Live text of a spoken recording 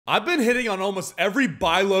I've been hitting on almost every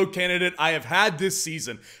buy low candidate I have had this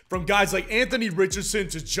season, from guys like Anthony Richardson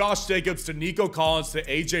to Josh Jacobs to Nico Collins to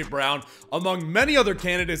AJ Brown, among many other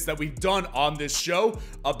candidates that we've done on this show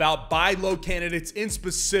about buy low candidates in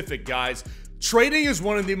specific, guys. Trading is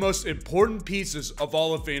one of the most important pieces of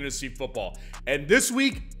all of fantasy football. And this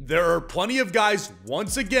week, there are plenty of guys,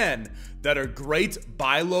 once again, that are great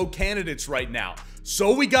buy low candidates right now.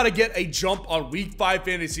 So we got to get a jump on week 5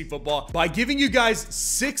 fantasy football by giving you guys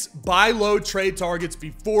 6 buy low trade targets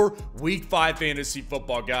before week 5 fantasy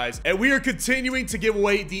football, guys. And we are continuing to give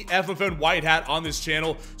away the FFN white hat on this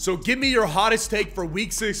channel. So give me your hottest take for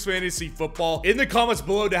week 6 fantasy football in the comments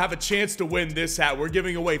below to have a chance to win this hat. We're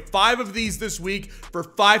giving away 5 of these this week for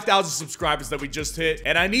 5,000 subscribers that we just hit.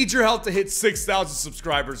 And I need your help to hit 6,000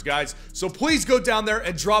 subscribers, guys. So please go down there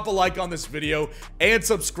and drop a like on this video and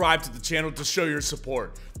subscribe to the channel to show your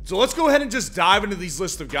support. So let's go ahead and just dive into these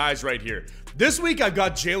list of guys right here. This week I've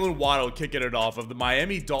got Jalen Waddle kicking it off of the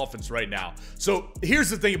Miami Dolphins right now. So here's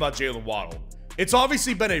the thing about Jalen Waddle. It's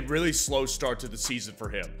obviously been a really slow start to the season for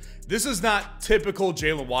him. This is not typical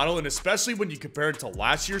Jalen Waddle, and especially when you compare it to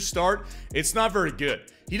last year's start, it's not very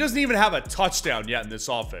good. He doesn't even have a touchdown yet in this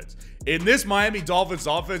offense. In this Miami Dolphins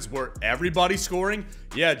offense where everybody's scoring,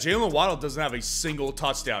 yeah, Jalen Waddle doesn't have a single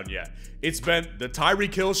touchdown yet. It's been the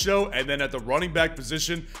Tyreek Hill show, and then at the running back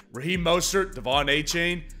position, Raheem Mostert, Devon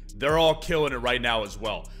Achane, they're all killing it right now as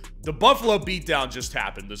well. The Buffalo beatdown just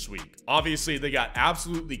happened this week. Obviously, they got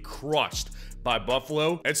absolutely crushed by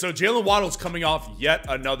Buffalo, and so Jalen Waddle's coming off yet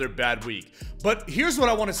another bad week. But here's what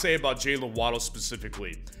I want to say about Jalen Waddle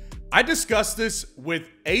specifically. I discussed this with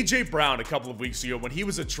AJ Brown a couple of weeks ago when he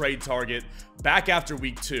was a trade target back after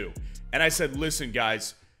week 2. And I said, listen,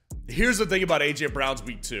 guys, here's the thing about AJ Brown's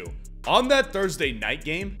week 2. On that Thursday night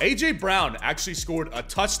game, AJ Brown actually scored a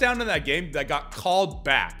touchdown in that game that got called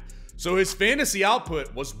back. So his fantasy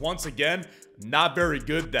output was once again not very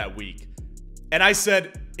good that week. And I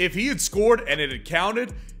said, if he had scored and it had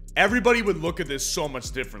counted, everybody would look at this so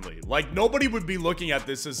much differently. Like, nobody would be looking at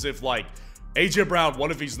this as if, like, AJ Brown, what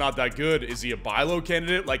if he's not that good? Is he a buy low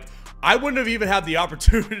candidate? Like, I wouldn't have even had the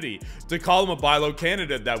opportunity to call him a buy low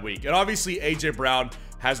candidate that week. And obviously, AJ Brown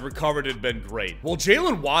has recovered and been great. Well,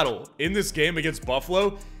 Jalen Waddle in this game against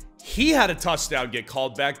Buffalo, he had a touchdown get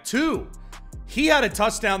called back too. He had a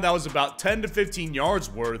touchdown that was about 10 to 15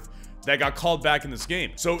 yards worth that got called back in this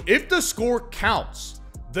game. So if the score counts,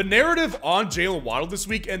 the narrative on Jalen Waddle this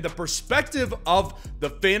week and the perspective of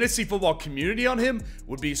the fantasy football community on him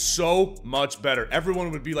would be so much better.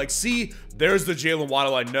 Everyone would be like, see, there's the Jalen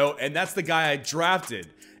Waddle I know, and that's the guy I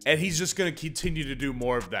drafted. And he's just going to continue to do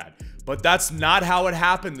more of that. But that's not how it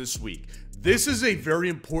happened this week. This is a very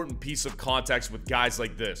important piece of context with guys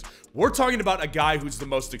like this. We're talking about a guy who's the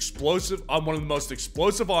most explosive on one of the most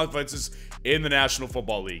explosive offenses in the National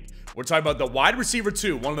Football League. We're talking about the wide receiver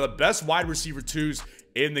 2, one of the best wide receiver 2s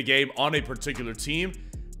in the game on a particular team.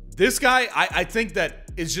 This guy, I think that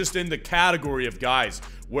is just in the category of guys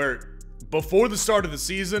where before the start of the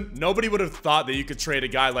season, nobody would have thought that you could trade a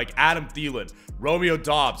guy like Adam Thielen, Romeo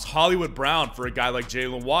Doubs, Hollywood Brown for a guy like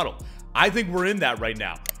Jalen Waddle. I think we're in that right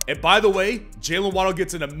now. And by the way, Jalen Waddle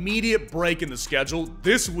gets an immediate break in the schedule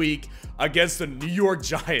this week against the New York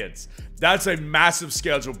Giants. That's a massive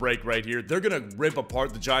schedule break right here. They're going to rip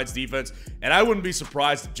apart the Giants defense, and I wouldn't be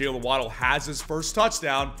surprised if Jalen Waddle has his first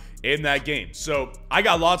touchdown in that game. So I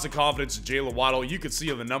got lots of confidence in Jalen Waddle. You can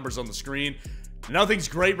see the numbers on the screen. Nothing's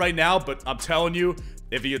great right now, but I'm telling you,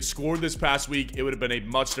 if he had scored this past week, it would have been a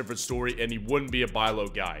much different story, and he wouldn't be a buy low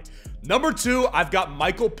guy. Number 2, I've got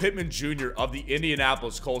Michael Pittman Jr. of the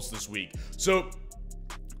Indianapolis Colts this week. So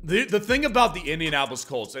the thing about the Indianapolis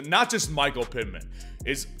Colts, and not just Michael Pittman,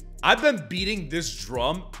 is I've been beating this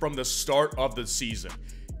drum from the start of the season.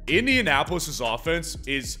 Indianapolis's offense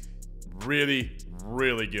is really,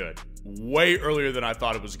 really good. Way earlier than I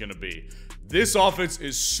thought it was going to be. This offense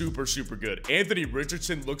is super, super good. Anthony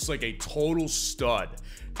Richardson looks like a total stud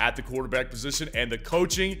at the quarterback position, and the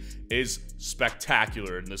coaching is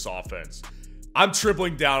spectacular in this offense. I'm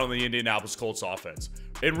tripling down on the Indianapolis Colts offense.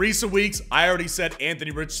 In recent weeks, I already said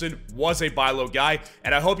Anthony Richardson was a buy low guy,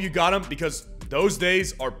 and I hope you got him because those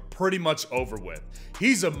days are pretty much over with.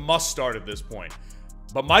 He's a must start at this point.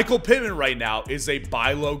 But Michael Pittman right now is a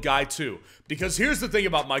buy low guy too, because here's the thing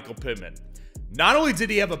about Michael Pittman. Not only did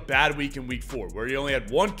he have a bad week in week 4, where he only had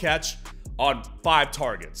 1 catch on 5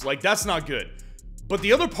 targets. Like, that's not good. But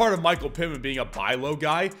the other part of Michael Pittman being a buy low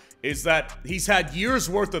guy is that he's had years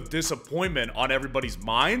worth of disappointment on everybody's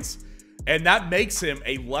minds, and that makes him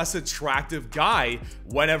a less attractive guy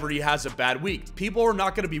whenever he has a bad week. People are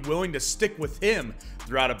not going to be willing to stick with him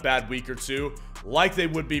throughout a bad week or two like they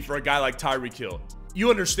would be for a guy like Tyreek Hill. you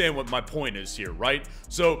understand what my point is here, right?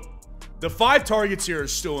 So the 5 targets here are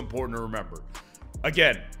still important to remember.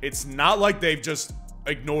 Again, it's not like they've just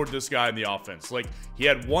ignored this guy in the offense. Like, he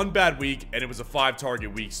had one bad week and it was a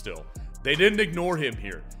 5-target week still. They didn't ignore him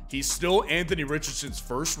here. He's still Anthony Richardson's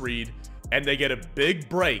first read, and they get a big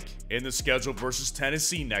break in the schedule versus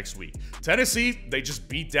Tennessee next week. Tennessee, they just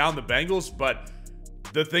beat down the Bengals, but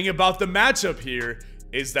the thing about the matchup here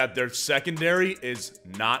is that their secondary is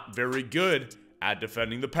not very good at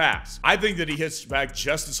defending the pass. I think that he hits back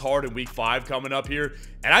just as hard in week 5 coming up here,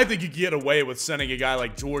 and I think you can get away with sending a guy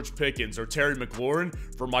like George Pickens or Terry McLaurin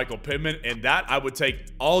for Michael Pittman, and that I would take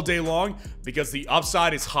all day long because the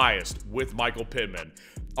upside is highest with Michael Pittman.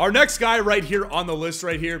 Our next guy right here on the list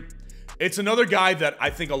right here, it's another guy that I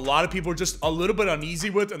think a lot of people are just a little bit uneasy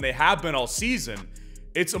with, and they have been all season.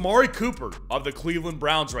 It's Amari Cooper of the Cleveland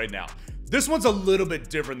Browns right now. This one's a little bit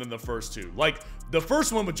different than the first two. Like, the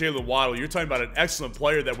first one with Jalen Waddle, you're talking about an excellent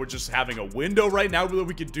player that we're just having a window right now where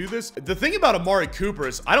we could do this. The thing about Amari Cooper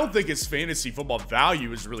is I don't think his fantasy football value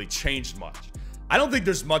has really changed much. I don't think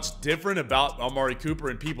there's much different about Amari Cooper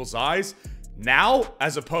in people's eyes now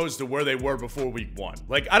as opposed to where they were before week 1.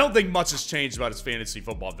 Like, I don't think much has changed about his fantasy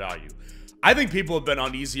football value. I think people have been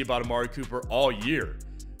uneasy about Amari Cooper all year.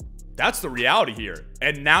 That's the reality here.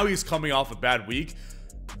 And now he's coming off a bad week.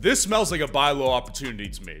 This smells like a buy low opportunity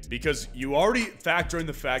to me because you already factor in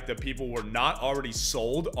the fact that people were not already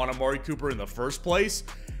sold on Amari Cooper in the first place.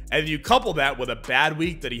 And you couple that with a bad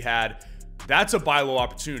week that he had, that's a buy low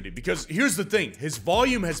opportunity. Because here's the thing, his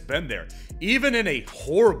volume has been there. Even in a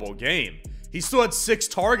horrible game, he still had 6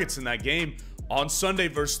 targets in that game on Sunday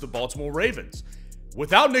versus the Baltimore Ravens.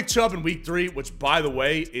 Without Nick Chubb in week 3, which by the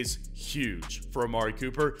way is huge for Amari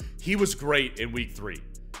Cooper, he was great in week 3.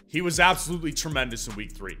 He was absolutely tremendous in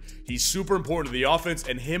week 3. He's super important to the offense,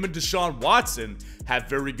 and him and Deshaun Watson have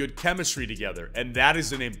very good chemistry together. And that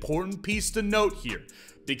is an important piece to note here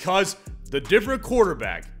because the different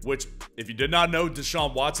quarterback, which if you did not know,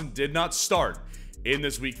 Deshaun Watson did not start in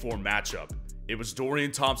this week 4 matchup. It was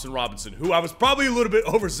Dorian Thompson-Robinson, who I was probably a little bit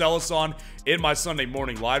overzealous on in my Sunday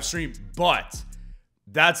morning live stream, but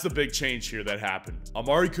that's the big change here that happened.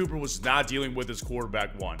 Amari Cooper was not dealing with his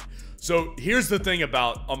quarterback 1. So here's the thing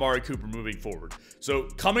about Amari Cooper moving forward. So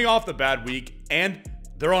coming off the bad week, and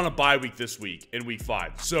they're on a bye week this week in week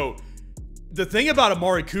 5. So the thing about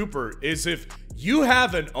Amari Cooper is if you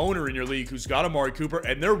have an owner in your league who's got Amari Cooper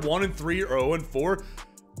and they're 1-3 or 0-4,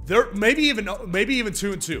 they're maybe even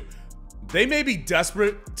 2-2. They may be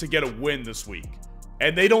desperate to get a win this week.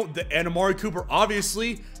 And they don't, and Amari Cooper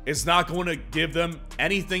obviously is not going to give them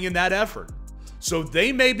anything in that effort. So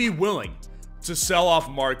they may be willing to sell off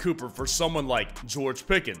Amari Cooper for someone like George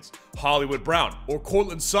Pickens, Hollywood Brown, or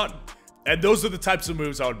Cortland Sutton. And those are the types of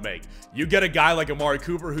moves I would make. You get a guy like Amari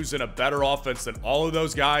Cooper who's in a better offense than all of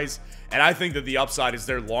those guys, and I think that the upside is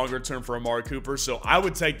there longer term for Amari Cooper, so I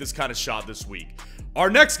would take this kind of shot this week. Our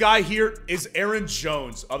next guy here is Aaron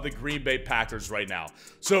Jones of the Green Bay Packers right now.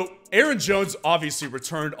 So Aaron Jones obviously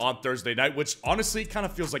returned on Thursday night, which honestly kind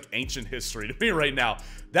of feels like ancient history to me right now.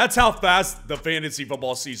 That's how fast the fantasy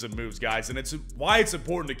football season moves, guys, and it's why it's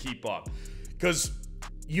important to keep up. Because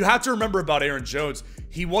you have to remember about Aaron Jones,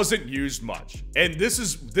 he wasn't used much. And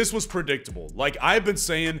this was predictable. Like I've been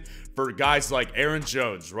saying for guys like Aaron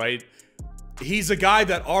Jones, right? He's a guy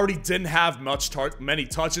that already didn't have many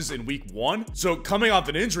touches in week 1. So coming off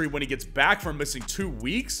an injury, when he gets back from missing 2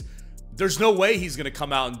 weeks, there's no way he's going to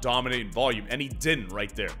come out and dominate in volume. And he didn't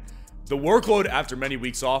right there. The workload after many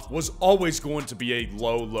weeks off was always going to be a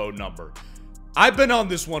low number. I've been on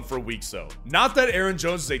this one for weeks though. Not that Aaron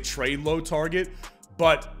Jones is a trade low target,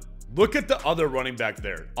 but look at the other running back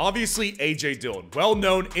there. Obviously, A.J. Dillon, well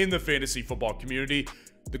known in the fantasy football community.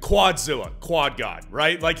 The Quadzilla, Quad God,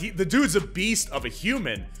 right? Like the dude's a beast of a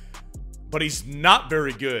human, but he's not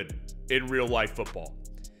very good in real life football.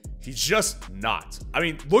 He's just not. I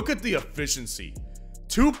mean, look at the efficiency.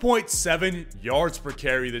 2.7 yards per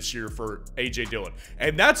carry this year for A.J. Dillon.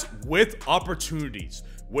 And that's with opportunities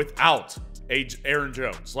without Aaron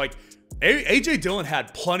Jones. Like A.J. Dillon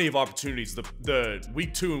had plenty of opportunities the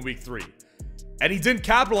week 2 and week 3. And he didn't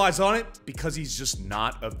capitalize on it because he's just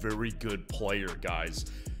not a very good player, guys.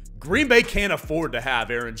 Green Bay can't afford to have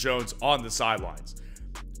Aaron Jones on the sidelines.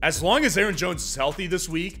 As long as Aaron Jones is healthy this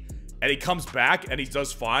week and he comes back and he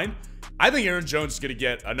does fine, I think Aaron Jones is going to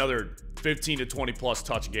get another 15 to 20 plus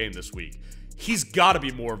touch game this week. He's got to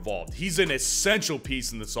be more involved. He's an essential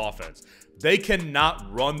piece in this offense. They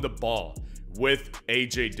cannot run the ball with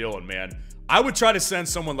A.J. Dillon, man. I would try to send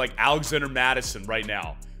someone like Alexander Madison right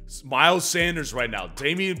now, Miles Sanders right now,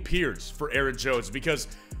 Dameon Pierce for Aaron Jones, because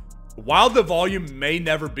while the volume may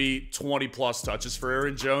never be 20 plus touches for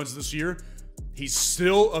Aaron Jones this year, he's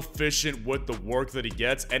still efficient with the work that he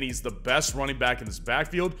gets, and he's the best running back in this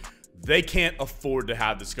backfield. They can't afford to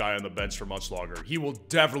have this guy on the bench for much longer. He will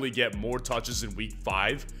definitely get more touches in week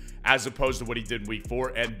 5 as opposed to what he did in week 4,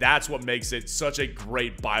 and that's what makes it such a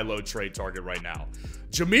great buy low trade target right now.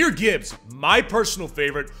 Jahmyr Gibbs, my personal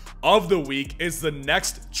favorite of the week, is the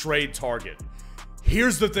next trade target.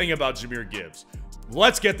 Here's the thing about Jahmyr Gibbs.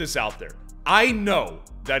 Let's get this out there. I know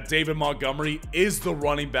that David Montgomery is the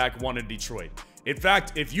running back 1 in Detroit. In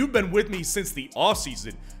fact, if you've been with me since the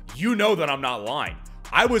offseason, you know that I'm not lying.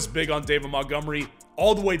 I was big on David Montgomery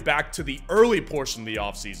all the way back to the early portion of the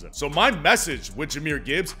offseason. So my message with Jahmyr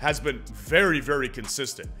Gibbs has been very, very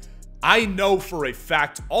consistent. I know for a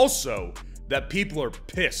fact also that people are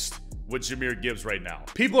pissed with Jahmyr Gibbs right now.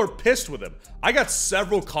 People are pissed with him. I got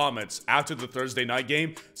several comments after the Thursday night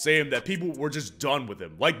game saying that people were just done with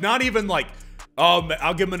him. Like, not even like,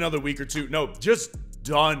 I'll give him another week or two. No, just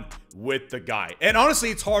done with the guy. And honestly,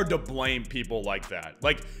 it's hard to blame people like that.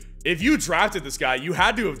 Like, if you drafted this guy, you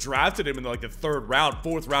had to have drafted him in like the 3rd round,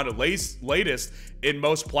 4th round at latest in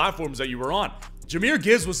most platforms that you were on. Jahmyr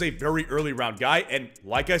Gibbs was a very early round guy, and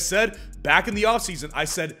like I said, back in the offseason, I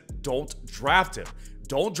said, don't draft him.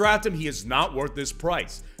 Don't draft him. He is not worth this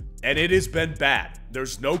price. And it has been bad.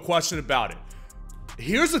 There's no question about it.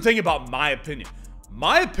 Here's the thing about my opinion.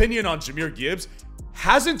 My opinion on Jahmyr Gibbs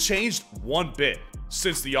hasn't changed one bit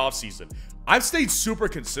since the offseason. I've stayed super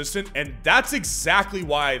consistent, and that's exactly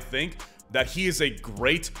why I think that he is a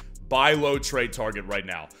great buy low trade target right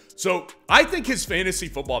now. So I think his fantasy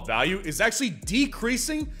football value is actually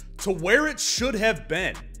decreasing to where it should have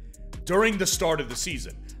been during the start of the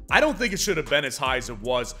season. I don't think it should have been as high as it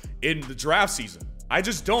was in the draft season. I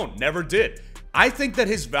just don't, never did. I think that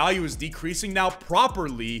his value is decreasing now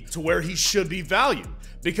properly to where he should be valued.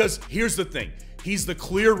 Because here's the thing, he's the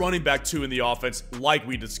clear running back 2 in the offense like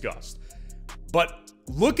we discussed. But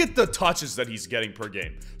look at the touches that he's getting per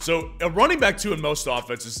game. So a running back 2 in most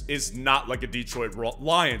offenses is not like a Detroit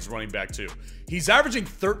Lions running back 2. He's averaging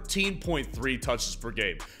 13.3 touches per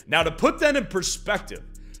game. Now, to put that in perspective,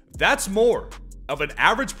 that's more of an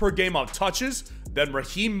average per game on touches than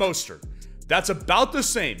Raheem Mostert. That's about the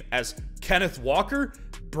same as Kenneth Walker,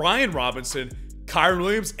 Brian Robinson, Kyren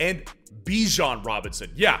Williams, and Bijan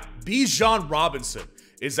Robinson. Yeah, Bijan Robinson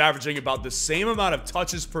is averaging about the same amount of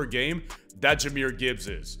touches per game that Jahmyr Gibbs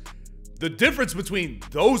is. The difference between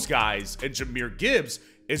those guys and Jahmyr Gibbs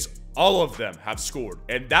is all of them have scored,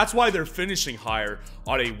 and that's why they're finishing higher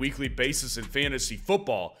on a weekly basis in fantasy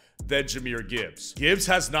football than Jahmyr Gibbs. Gibbs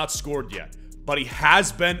has not scored yet, but he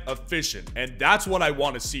has been efficient, and that's what I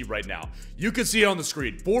want to see right now. You can see it on the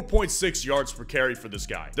screen, 4.6 yards per carry for this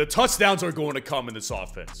guy. The touchdowns are going to come in this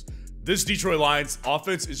offense. This Detroit Lions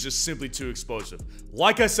offense is just simply too explosive.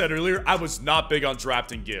 Like I said earlier, I was not big on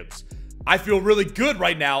drafting Gibbs. I feel really good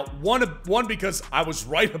right now, one because I was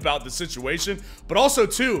right about the situation, but also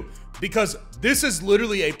 2, because this is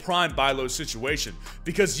literally a prime buy low situation.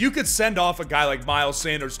 Because you could send off a guy like Miles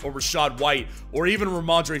Sanders or Rachaad White or even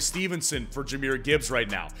Ramondre Stevenson for Jahmyr Gibbs right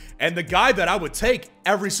now. And the guy that I would take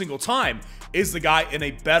every single time is the guy in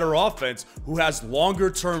a better offense who has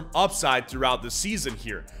longer term upside throughout the season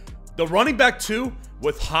here. The running back 2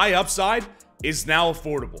 with high upside is now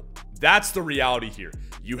affordable. That's the reality here.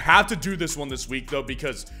 You have to do this one this week, though,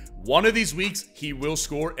 because one of these weeks, he will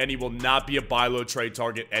score, and he will not be a buy low trade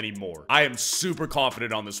target anymore. I am super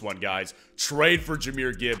confident on this one, guys. Trade for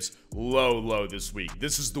Jahmyr Gibbs low this week.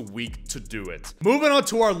 This is the week to do it. Moving on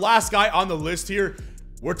to our last guy on the list here.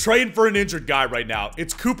 We're trading for an injured guy right now.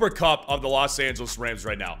 It's Cooper Kupp of the Los Angeles Rams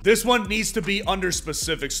right now. This one needs to be under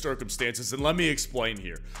specific circumstances, and let me explain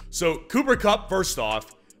here. So Cooper Kupp, first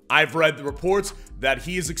off, I've read the reports that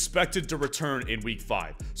he is expected to return in week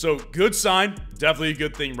 5. So good sign, definitely a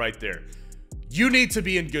good thing right there. You need to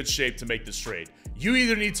be in good shape to make this trade. You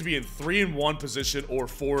either need to be in 3-1 position or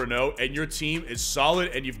 4-0, and your team is solid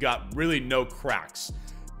and you've got really no cracks.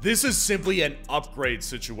 This is simply an upgrade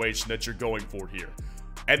situation that you're going for here.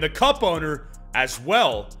 And the Kupp owner as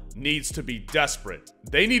well needs to be desperate.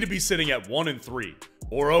 They need to be sitting at 1-3.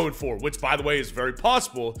 Or 0-4, which, by the way, is very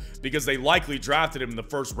possible because they likely drafted him in the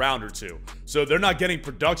first round or 2. So they're not getting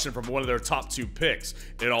production from one of their top 2 picks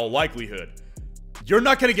in all likelihood. You're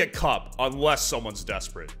not going to get Kupp unless someone's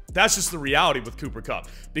desperate. That's just the reality with Cooper Kupp.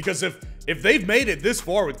 Because if they've made it this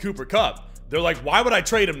far with Cooper Kupp, they're like, why would I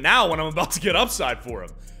trade him now when I'm about to get upside for him?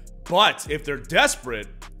 But if they're desperate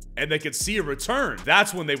and they can see a return,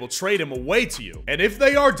 that's when they will trade him away to you. And if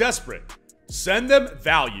they are desperate, send them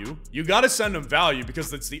value. You got to send them value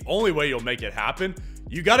because that's the only way you'll make it happen.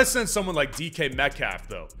 You got to send someone like DK Metcalf,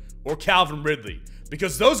 though. or Calvin Ridley.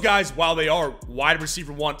 Because those guys, while they are wide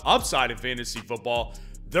receiver 1 upside in fantasy football,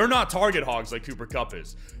 they're not target hogs like Cooper Kupp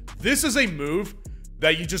is. This is a move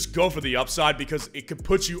that you just go for the upside because it could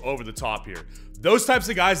put you over the top here. Those types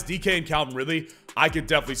of guys, DK and Calvin Ridley, I could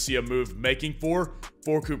definitely see a move making for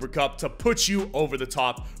Cooper Kupp to put you over the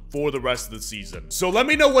top for the rest of the season. So let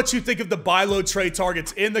me know what you think of the buy low trade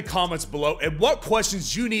targets in the comments below and what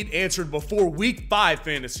questions you need answered before week 5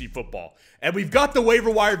 fantasy football. And we've got the waiver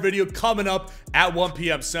wire video coming up at 1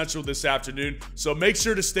 p.m. Central this afternoon. So make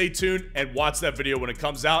sure to stay tuned and watch that video when it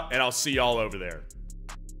comes out, and I'll see y'all over there.